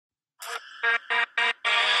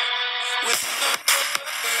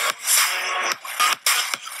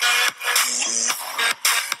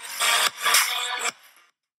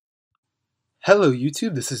Hello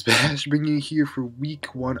YouTube, this is Bash bringing you here for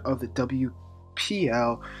week 1 of the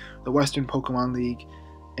WPL, the Western Pokemon League,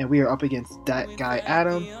 and we are up against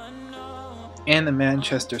DatGuyAdam and the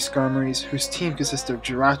Manchester Skarmorys, whose team consists of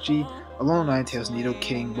Jirachi, Alolan Ninetales,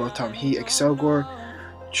 Nidoking, Rotom Heat, Excelgor,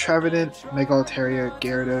 Trevenant, Megaloteria,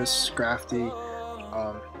 Gyarados, Scrafty,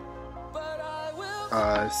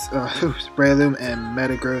 Breloom, and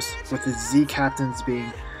Metagross, with the Z captains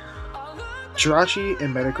being Jirachi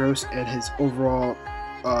and Metagross, and his overall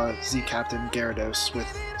Z captain Gyarados.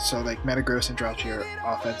 So Metagross and Jirachi are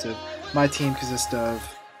offensive. My team consists of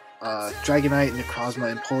Dragonite,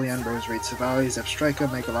 Necrozma, Empoleon, Roserade, Savali, Zebstrika,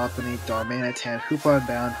 Megalopony, Darmanitan, Hoopa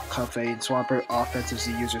Unbound, Comfey, and Swampert. Offensive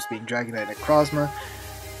Z users being Dragonite and Necrozma,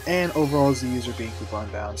 and overall Z user being Hoopa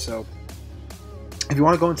Unbound. So if you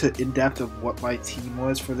want to go into in-depth of what my team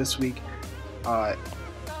was for this week,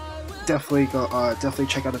 definitely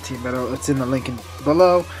check out the team video. It's in the link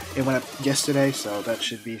below. It went up yesterday, so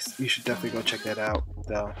you should definitely go check that out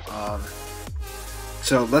though.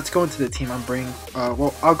 So let's go into the team I'm bringing.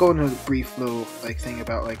 Well, I'll go into a brief little thing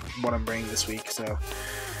about what I'm bringing this week. So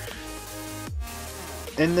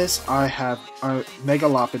in this I have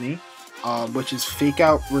Megalopony, which is Fake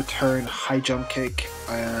Out, Return, High Jump Kick,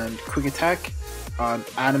 and Quick Attack.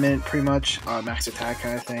 Adamant, pretty much, max attack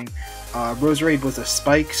kind of thing. Roserade was a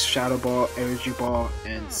Spikes, Shadow Ball, Energy Ball,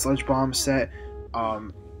 and Sludge Bomb set,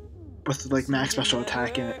 with max special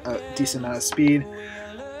attack and a decent amount of speed.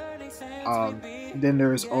 Then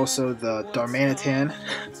there's also the Darmanitan,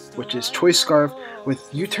 which is Choice Scarf with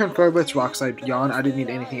U-Turn, Flare Blitz, Rock Slide, Yawn. I didn't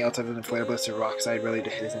need anything else other than Flare Blitz or Rock Slide really to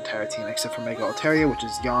hit his entire team, except for Megaloteria, which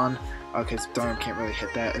is Yawn, because Darm can't really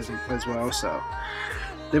hit that as well. So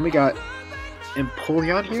then we got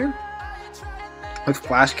Empoleon here with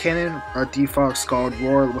Flash Cannon, Defog, Scald,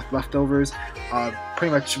 Roar with leftovers,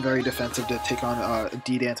 pretty much very defensive to take on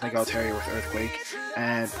D-Dance Megaloteria with Earthquake.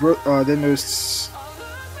 And then there's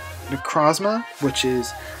Necrozma, which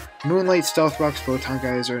is Moonlight, Stealth Rocks, Photon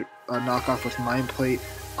Geyser, a knockoff with Mind Plate,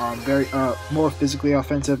 very more physically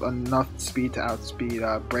offensive, enough speed to outspeed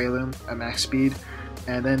Breloom at max speed.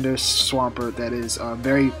 And then there's Swampert, that is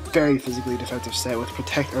very, very physically defensive set with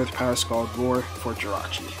Protect, Earth Power, Scald, Roar for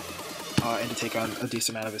Jirachi, and to take on a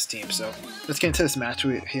decent amount of his team. So let's get into this match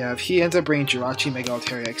we have. He ends up bringing Jirachi,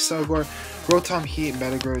 Megaloteria, Excelgor, Rotom Heat,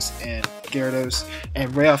 Metagross, and Gyarados.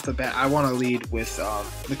 And right off the bat, I want to lead with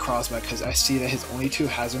Necrozma, because I see that his only two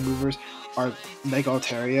hazard movers are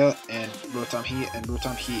Megaloteria and Rotom Heat, and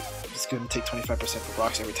Rotom Heat is going to take 25% for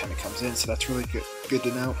rocks every time it comes in, so that's really good to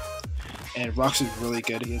know. And Rocks is really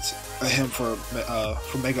good against him for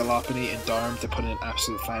Megalopony and Darm to put in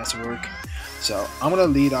absolute finest work. So I'm going to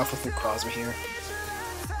lead off with Necrozma here,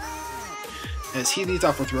 as he leads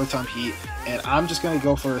off with Rotom Heat, and I'm just going to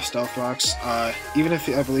go for Stealth Rocks. Even if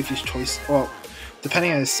I believe he's choice, well,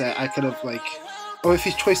 depending on his set, I could have if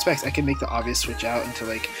he's choice specs, I can make the obvious switch out into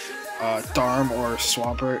Darm or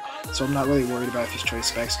Swampert. So I'm not really worried about if he's choice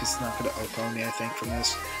specs, because it's not going to outgo me, I think, from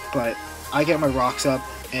this. But I get my rocks up,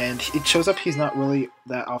 and it shows up he's not really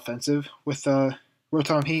that offensive with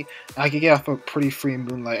Rotom Heat. I can get off a pretty free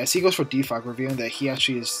Moonlight, as he goes for Defog, revealing that he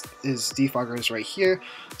actually his Defogger is right here.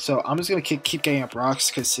 So I'm just going to keep getting up rocks,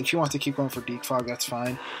 because if he wants to keep going for Defog, that's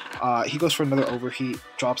fine. He goes for another Overheat,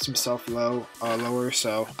 drops himself lower,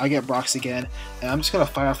 so I get rocks again, and I'm just going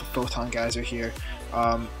to fire off a Photon Geyser here,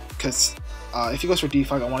 because if he goes for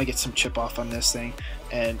Defog, I want to get some chip off on this thing.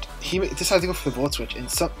 And he decides to go for the Volt Switch, and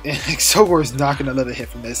Excelgor is not going to let a hit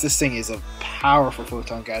from this. This thing is a powerful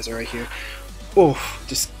Photon Geyser right here. Oof,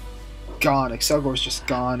 just gone. Excelgor is just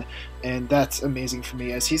gone, and that's amazing for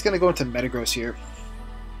me, as he's going to go into Metagross here.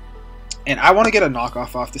 And I want to get a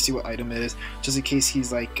knockoff off to see what item it is, just in case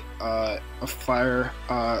he's a Fire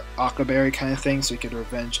Aqua Berry kind of thing, so he could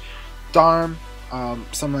revenge Darm,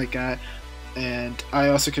 something like that. And I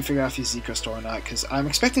also could figure out if he's Z-Crystal or not, because I'm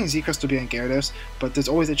expecting Z-Crystal to be on Gyarados, but there's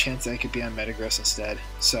always a chance that it could be on Metagross instead.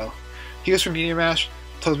 So he goes for Meteor Mash,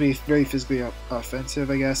 tells me very physically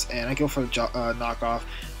offensive, I guess, and I go for a knockoff.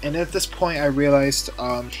 And at this point, I realized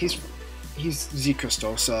he's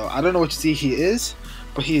Z-Crystal, so I don't know which Z he is,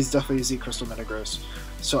 but he's definitely Z-Crystal Metagross.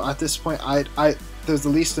 So at this point, there's the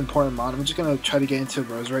least important mod. I'm just going to try to get into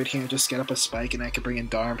Roserade here and just get up a Spike, and I can bring in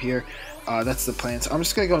Darm here. That's the plan. So I'm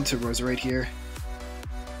just going to go into Roserade here.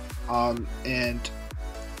 And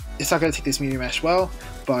it's not going to take this Meteor Mash well,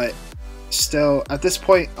 but still, at this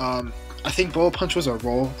point, I think Bullet Punch was a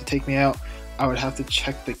roll to take me out. I would have to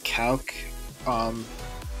check the calc,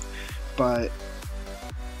 but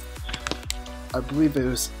I believe it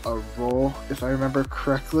was a roll, if I remember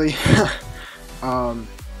correctly.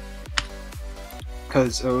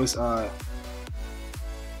 Because it was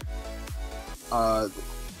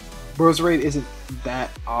Roserade isn't that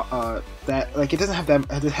that like it doesn't have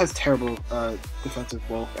that, it has terrible defensive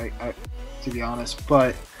bulk, to be honest,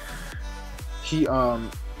 but he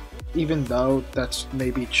even though that's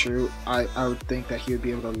maybe true, I would think that he would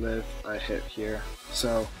be able to live a hit here.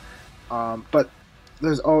 So but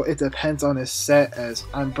it depends on his set, as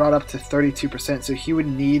I'm brought up to 32%, so he would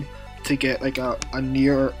need to get like a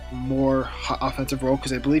near more offensive roll,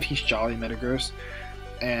 because I believe he's Jolly Metagross,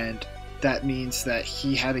 and that means that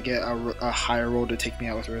he had to get a higher roll to take me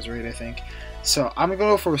out with Roserade, I think. So I'm gonna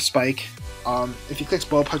go for a Spike. If he clicks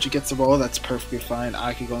Bullet Punch and gets the roll, that's perfectly fine.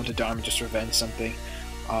 I could go into Dharm and just revenge something.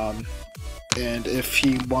 And if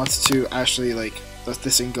he wants to actually like let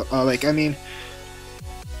this thing go,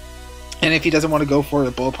 and if he doesn't want to go for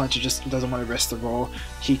the Bullet Punch, he just doesn't want to risk the roll,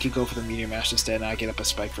 he could go for the Meteor Mash instead, and I get up a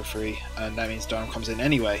Spike for free, and that means Dharm comes in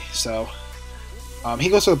anyway. So he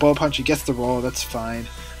goes for the Bullet Punch, he gets the roll, that's fine.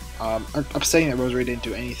 I'm saying that Roserade didn't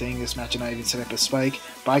do anything this match, and I even set up a Spike,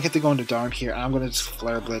 but I get to go into Dharm here, and I'm going to just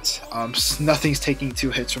Flare Blitz. Nothing's taking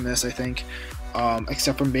 2 hits from this, I think,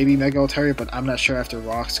 except for maybe Mega Altaria, but I'm not sure after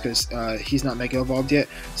Rocks, because he's not Mega Evolved yet,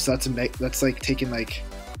 so that's like taking like...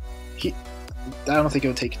 I don't think it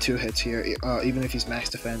would take 2 hits here, even if he's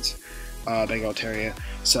max defense, Mega Altaria.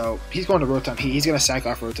 So he's going to Rotom Heat. He's going to sack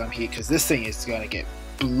off Rotom Heat, because this thing is going to get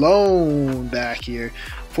blown back here.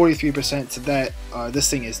 43% to that. This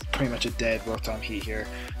thing is pretty much a dead Rotom Heat here.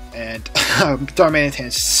 And Darmanitan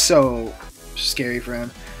is so scary for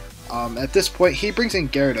him. At this point, he brings in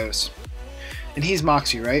Gyarados. And he's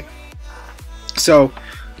Moxie, right? So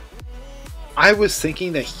I was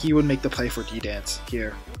thinking that he would make the play for D-Dance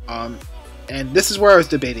here. And this is where I was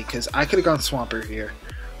debating, because I could have gone Swampert here,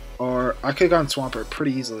 or I could have gone Swampert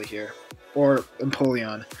pretty easily here, or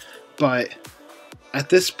Empoleon. But at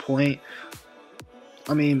this point,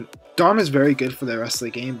 I mean, Dharm is very good for the rest of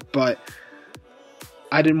the game, but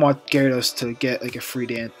I didn't want Gyarados to get like a free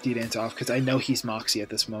D-Dance off, because I know he's Moxie at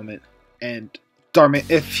this moment. And Dharm,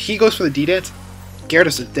 if he goes for the D-Dance,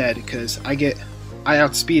 Gyarados is dead, because I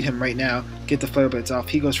outspeed him right now, get the Flare Blitz off,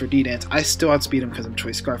 he goes for D-Dance, I still outspeed him because I'm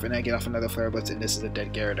Choice Scarf, and I get off another Flare Blitz, and this is a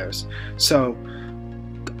dead Gyarados. So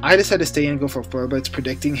I decided to stay in and go for Flare Blitz,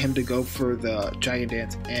 predicting him to go for the Dragon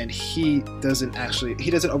Dance, and he doesn't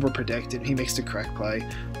over predict, and he makes the correct play,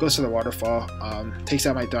 goes for the Waterfall, takes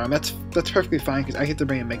out my Dharm. That's perfectly fine, because I get to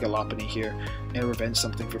bring in Mega Lopunny here and revenge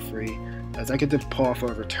something for free, as I get to pull off a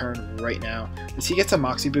return right now. As he gets a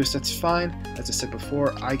Moxie boost, that's fine. As I said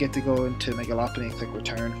before, I get to go into Mega Lopunny and click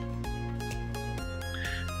return.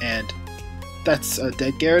 And that's a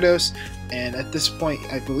dead Gyarados. And at this point,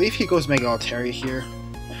 I believe he goes Mega Altaria here,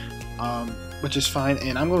 which is fine.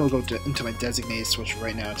 And I'm going to go into my designated switch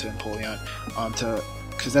right now to Empoleon,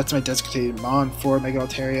 because that's my designated Mon for Mega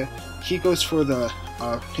Altaria. He goes for the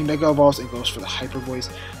he Mega Evolves and goes for the Hyper Voice.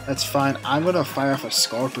 That's fine. I'm going to fire off a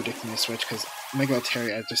Scald predicting the switch, because Mega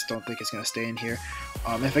Altaria I just don't think it's going to stay in here.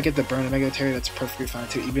 If I get the burn of Mega Altaria, that's perfectly fine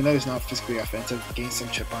too. Even though he's not physically offensive, getting some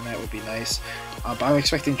chip on that would be nice. But I'm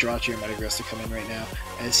expecting Jirachi or Metagross to come in right now,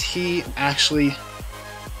 as he actually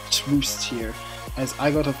swoops here. As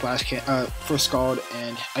I go to Flash Can for Scald,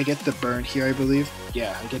 and I get the burn here, I believe.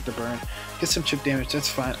 Yeah, I get the burn. Get some chip damage, that's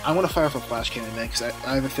fine. I want to fire off a Flash Cannon then, because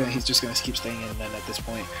I have a feeling he's just going to keep staying in then at this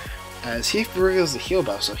point. As he reveals the Heal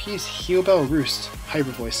Bell, so he's Heal Bell, Roost, Hyper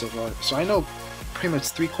Voice so far. So I know pretty much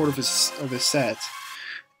 3/4 of his sets,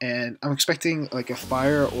 and I'm expecting like a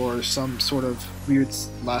Fire or some sort of weird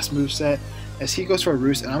last move set. As he goes for a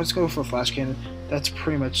Roost, and I'm just going for a Flash Cannon. This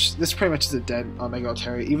pretty much is a dead Mega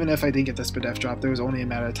Altaria. Even if I didn't get the Spadef drop, there was only a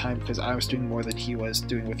matter of time, because I was doing more than he was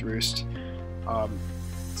doing with Roost.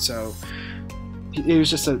 So it was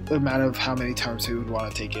just a matter of how many times he would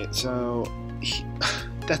want to take it. So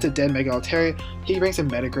that's a dead Mega Altaria. He brings in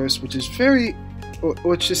Metagross, which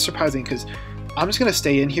is surprising, because I'm just gonna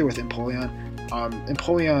stay in here with Empoleon.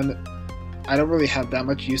 Empoleon, I don't really have that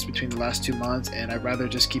much use between the last 2 months, and I'd rather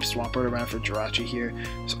just keep Swampert around for Jirachi here.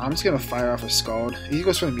 So I'm just gonna fire off a Scald. He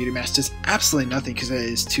goes for the Meteor Mash, does absolutely nothing, because it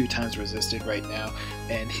is 2 times resisted right now,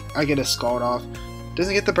 and I get a Scald off.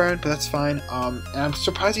 Doesn't get the burn, but that's fine. And I'm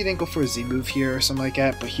surprised he didn't go for a Z move here or something like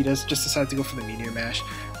that, but he does just decide to go for the Meteor Mash,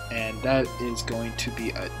 and that is going to be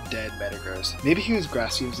a dead Metagross. Maybe he was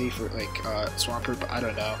Grass Z for like Swampert, but I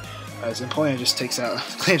don't know. As Empoleon just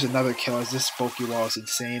claims another kill, as this bulky wall is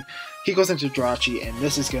insane. He goes into Jirachi, and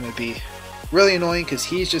this is going to be really annoying, because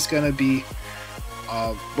he's just going to be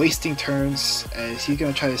wasting turns, as he's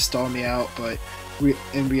going to try to stall me out, but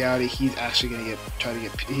in reality, he's actually gonna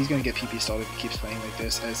he's gonna get PP stalled if he keeps playing like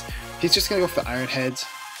this. As he's just gonna go for Iron Heads.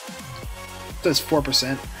 Does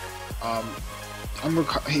 4%.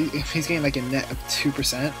 He's getting like a net of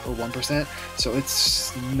 2% or 1%, so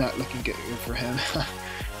it's not looking good for him.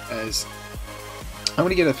 As I'm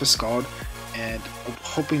gonna get a Scald, and I'm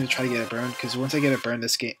hoping to try to get a burn, because once I get a burn,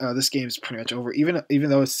 this game is pretty much over. Even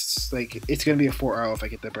though it's like it's gonna be a 4-0 if I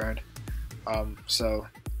get the burn. So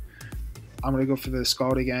I'm gonna go for the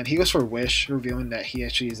Scald again. He goes for Wish, revealing that he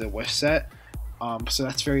actually is a Wish set. So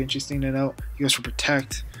that's very interesting to note. He goes for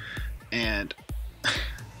Protect, and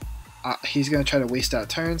he's gonna try to waste out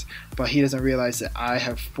turns, but he doesn't realize that I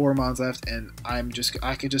have 4 mons left, and I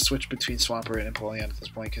could just switch between Swampert and Empoleon at this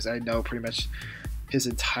point, because I know pretty much his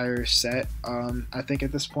entire set. I think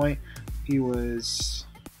at this point he was,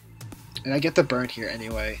 and I get the burn here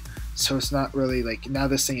anyway, so it's not really like, now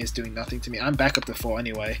this thing is doing nothing to me. I'm back up to full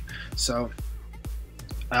anyway, so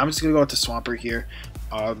I'm just gonna go to Swampert here,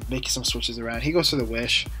 making some switches around. He goes for the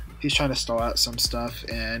Wish. He's trying to stall out some stuff,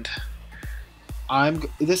 and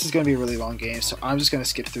this is going to be a really long game, so I'm just going to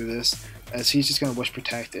skip through this, as he's just going to Wish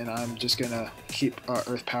Protect, and I'm just going to keep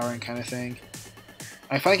Earth Powering kind of thing.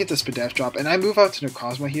 I finally get this Spadef drop, and I move out to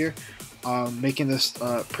Necrozma here, making this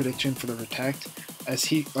prediction for the Protect, as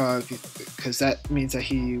because that means that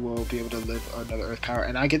he will be able to live another Earth Power,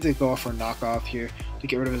 and I get to go off for a knockoff here to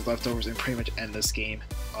get rid of his leftovers and pretty much end this game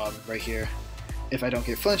right here. If I don't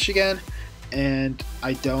get flinched again, and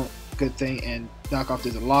I don't, good thing, and knockoff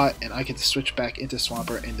does a lot, and I get to switch back into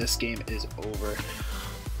Swampert, and this game is over.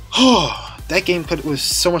 Oh, that game was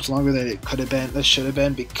so much longer than it could have been, that should have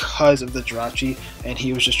been, because of the Jirachi, and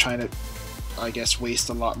he was just trying to, I guess, waste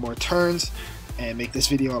a lot more turns and make this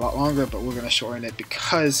video a lot longer, but we're going to shorten it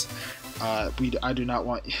because I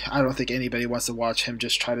don't think anybody wants to watch him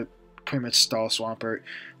just try to pretty much stall Swampert.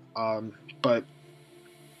 But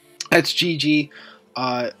that's GG.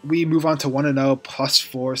 We move on to 1-0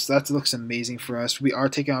 +4, so that looks amazing for us. We are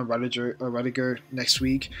taking on Rudiger next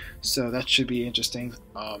week, so that should be interesting.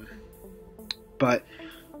 But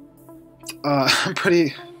I'm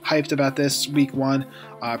pretty hyped about this week 1.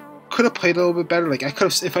 Could have played a little bit better. Like, I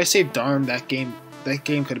could have, if I saved Darm, that game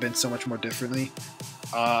could have been so much more differently.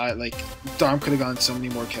 Like, Darm could have gotten so many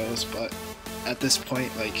more kills, but at this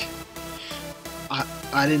point, like,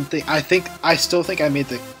 I still think I made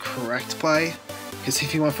the correct play. Because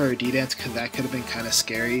if he went for a D-Dance, that could have been kind of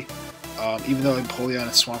scary. Even though Empoleon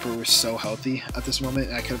and Swampert were so healthy at this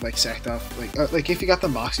moment, I could have like sacked off. Like if he got the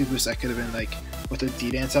Moxie boost, that could have been like, with a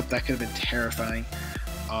D-Dance up, that could have been terrifying.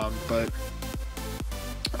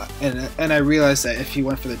 And I realized that if he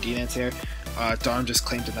went for the D-Dance there, Darm just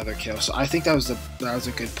claimed another kill. So I think that was a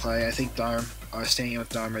good play. I think Darm, staying in with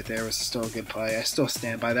Darm right there was still a good play. I still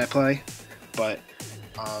stand by that play, but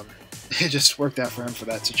it just worked out for him for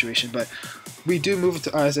that situation. But we do move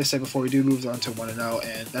to, as I said before, we do move on to 1-0,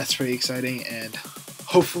 and that's pretty exciting. And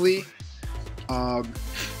hopefully,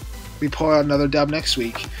 we pull out another dub next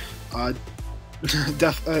week. As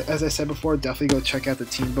I said before, definitely go check out the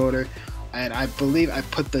Team Voter. And I believe I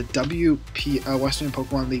put the WPL Western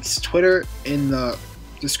Pokemon League's Twitter in the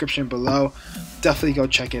description below. Definitely go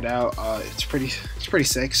check it out. It's pretty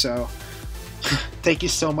sick. So thank you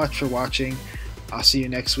so much for watching. I'll see you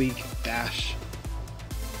next week. Dash.